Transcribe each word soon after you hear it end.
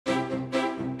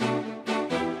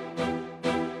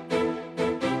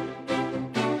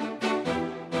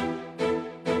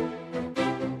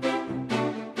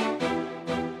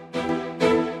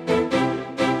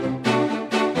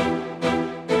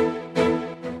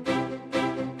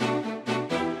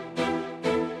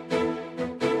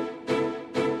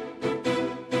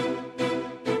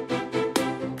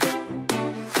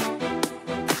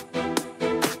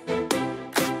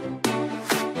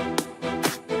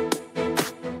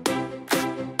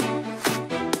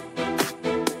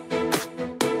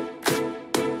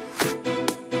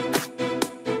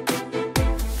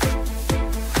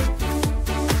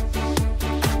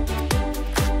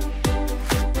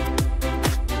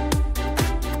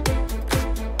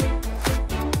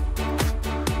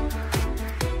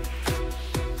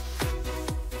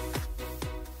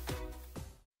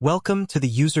Welcome to the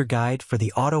user guide for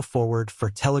the auto-forward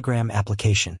for Telegram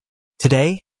application.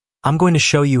 Today, I'm going to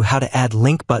show you how to add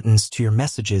link buttons to your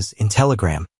messages in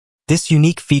Telegram. This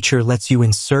unique feature lets you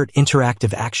insert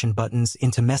interactive action buttons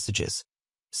into messages,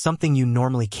 something you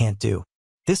normally can't do.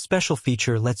 This special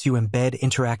feature lets you embed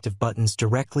interactive buttons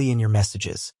directly in your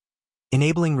messages,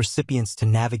 enabling recipients to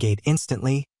navigate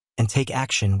instantly and take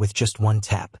action with just one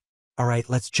tap. Alright,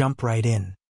 let's jump right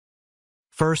in.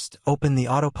 First, open the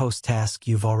auto post task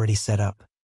you've already set up.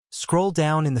 Scroll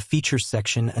down in the Features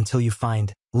section until you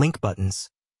find Link Buttons,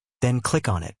 then click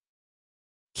on it.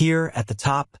 Here, at the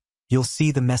top, you'll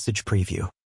see the message preview.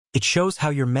 It shows how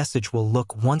your message will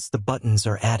look once the buttons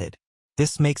are added.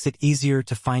 This makes it easier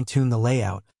to fine-tune the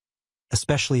layout,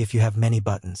 especially if you have many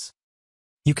buttons.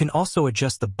 You can also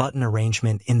adjust the button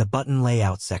arrangement in the Button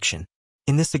Layout section.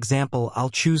 In this example, I'll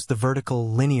choose the vertical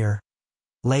linear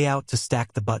layout to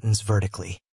stack the buttons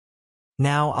vertically.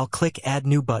 Now I'll click Add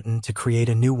New Button to create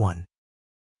a new one.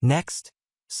 Next,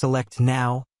 select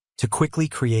Now to quickly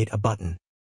create a button.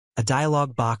 A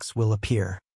dialog box will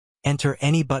appear. Enter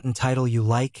any button title you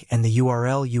like and the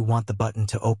URL you want the button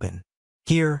to open.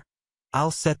 Here,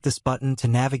 I'll set this button to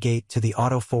navigate to the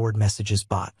auto-forward messages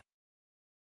bot.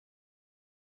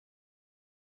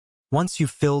 Once you've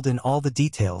filled in all the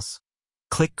details,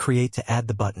 click Create to add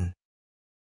the button.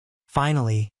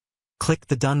 Finally, click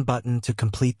the Done button to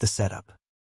complete the setup.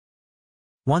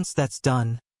 Once that's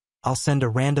done, I'll send a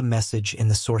random message in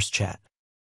the source chat.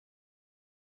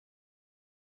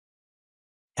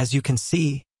 As you can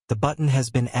see, the button has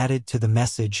been added to the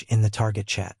message in the target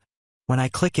chat. When I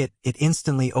click it, it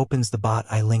instantly opens the bot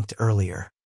I linked earlier.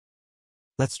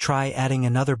 Let's try adding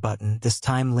another button, this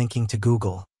time linking to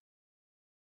Google.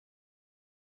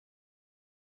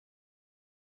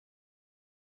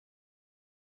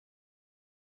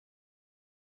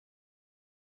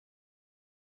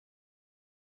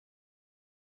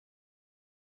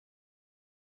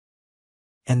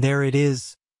 And there it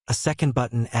is, a second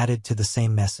button added to the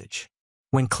same message.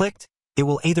 When clicked, it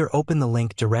will either open the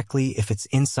link directly if it's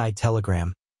inside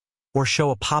Telegram, or show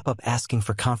a pop-up asking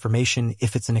for confirmation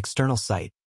if it's an external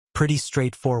site. Pretty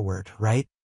straightforward, right?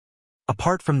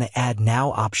 Apart from the Add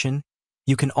Now option,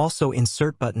 you can also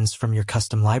insert buttons from your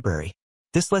custom library.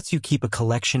 This lets you keep a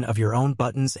collection of your own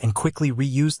buttons and quickly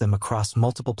reuse them across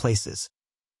multiple places.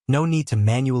 No need to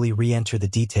manually re-enter the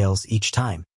details each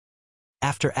time.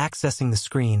 After accessing the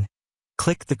screen,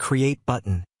 click the Create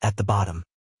button at the bottom.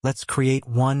 Let's create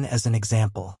one as an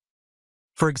example.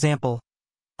 For example,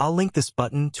 I'll link this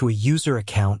button to a user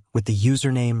account with the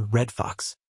username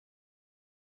RedFox.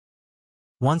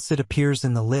 Once it appears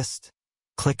in the list,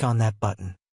 click on that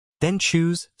button. Then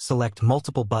select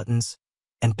multiple buttons,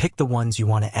 and pick the ones you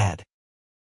want to add.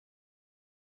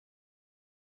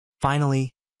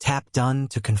 Finally, tap Done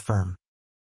to confirm.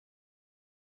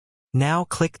 Now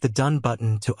click the Done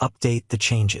button to update the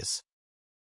changes.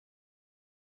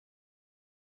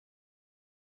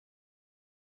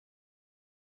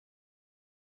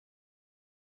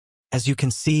 As you can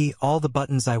see, all the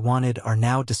buttons I wanted are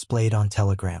now displayed on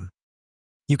Telegram.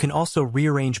 You can also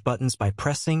rearrange buttons by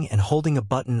pressing and holding a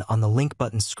button on the link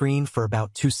button screen for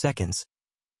about 2 seconds,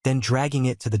 then dragging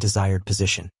it to the desired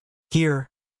position. Here,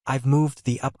 I've moved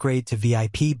the Upgrade to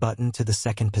VIP button to the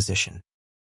second position.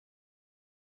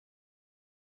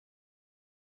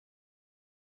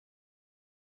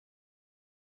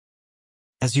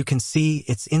 As you can see,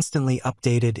 it's instantly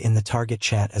updated in the target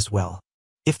chat as well.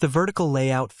 If the vertical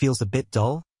layout feels a bit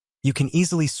dull, you can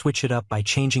easily switch it up by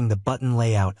changing the button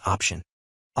layout option.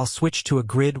 I'll switch to a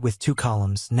grid with 2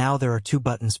 columns. Now there are 2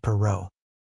 buttons per row.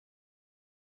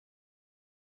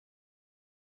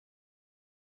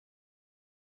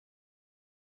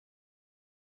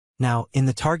 Now, in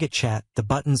the target chat, the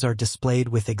buttons are displayed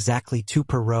with exactly 2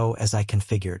 per row as I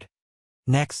configured.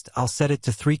 Next, I'll set it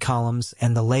to 3 columns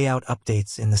and the layout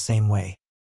updates in the same way.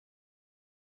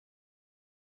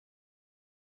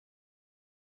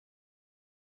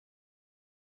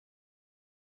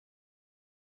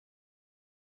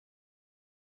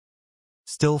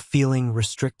 Still feeling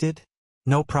restricted?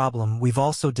 No problem, we've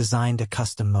also designed a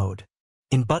custom mode.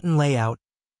 In Button Layout,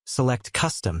 select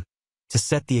Custom to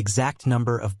set the exact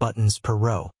number of buttons per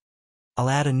row. I'll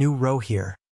add a new row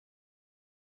here.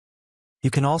 You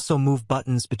can also move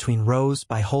buttons between rows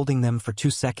by holding them for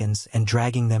 2 seconds and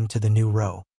dragging them to the new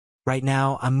row. Right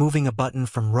now, I'm moving a button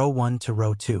from row 1 to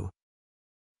row 2.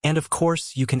 And of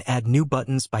course, you can add new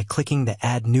buttons by clicking the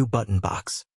Add New Button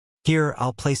box. Here,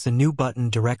 I'll place a new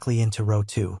button directly into row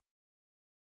 2.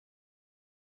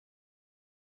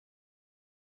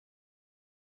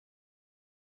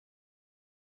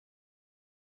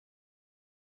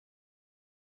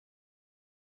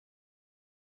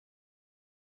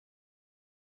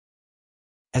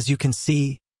 As you can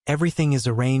see, everything is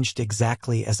arranged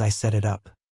exactly as I set it up.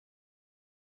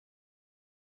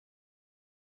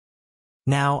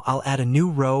 Now I'll add a new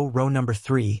row, row number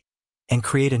 3, and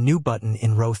create a new button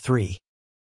in row 3.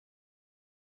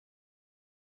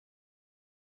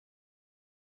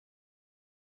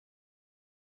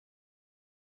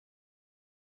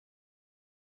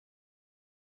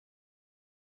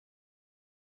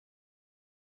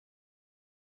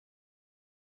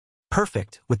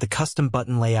 Perfect. With the custom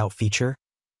button layout feature,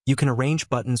 you can arrange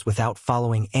buttons without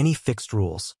following any fixed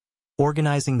rules,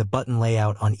 organizing the button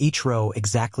layout on each row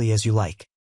exactly as you like.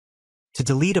 To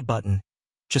delete a button,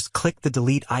 just click the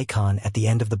delete icon at the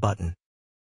end of the button.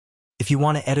 If you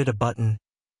want to edit a button,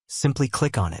 simply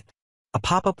click on it. A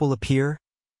pop-up will appear,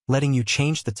 letting you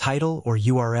change the title or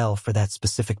URL for that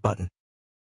specific button.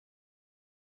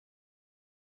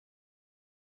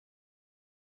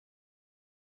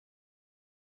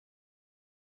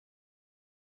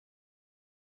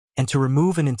 And to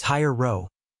remove an entire row,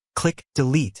 click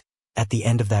Delete at the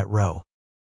end of that row.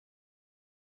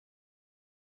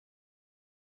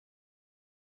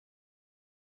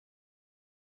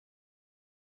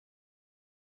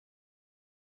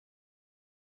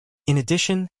 In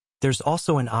addition, there's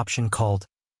also an option called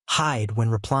Hide when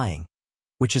replying,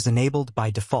 which is enabled by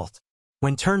default.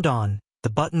 When turned on, the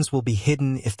buttons will be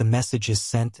hidden if the message is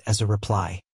sent as a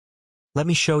reply. Let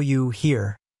me show you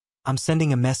here. I'm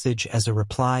sending a message as a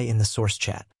reply in the source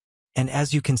chat. And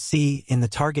as you can see in the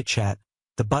target chat,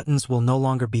 the buttons will no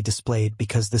longer be displayed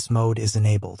because this mode is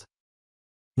enabled.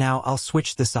 Now I'll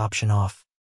switch this option off.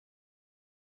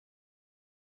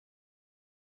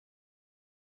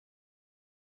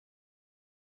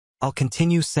 I'll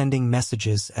continue sending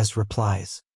messages as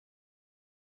replies.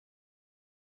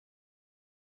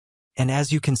 And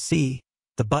as you can see,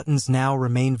 the buttons now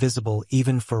remain visible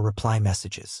even for reply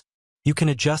messages. You can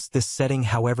adjust this setting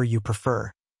however you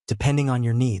prefer, depending on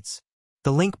your needs.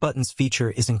 The link buttons feature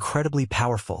is incredibly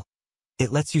powerful.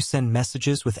 It lets you send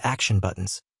messages with action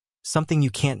buttons, something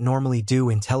you can't normally do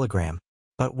in Telegram.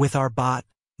 But with our bot,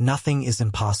 nothing is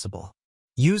impossible.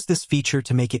 Use this feature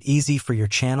to make it easy for your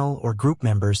channel or group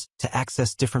members to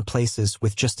access different places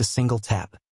with just a single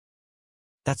tap.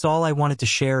 That's all I wanted to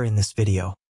share in this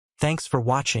video. Thanks for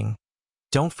watching.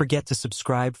 Don't forget to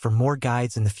subscribe for more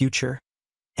guides in the future,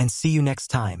 and see you next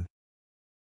time.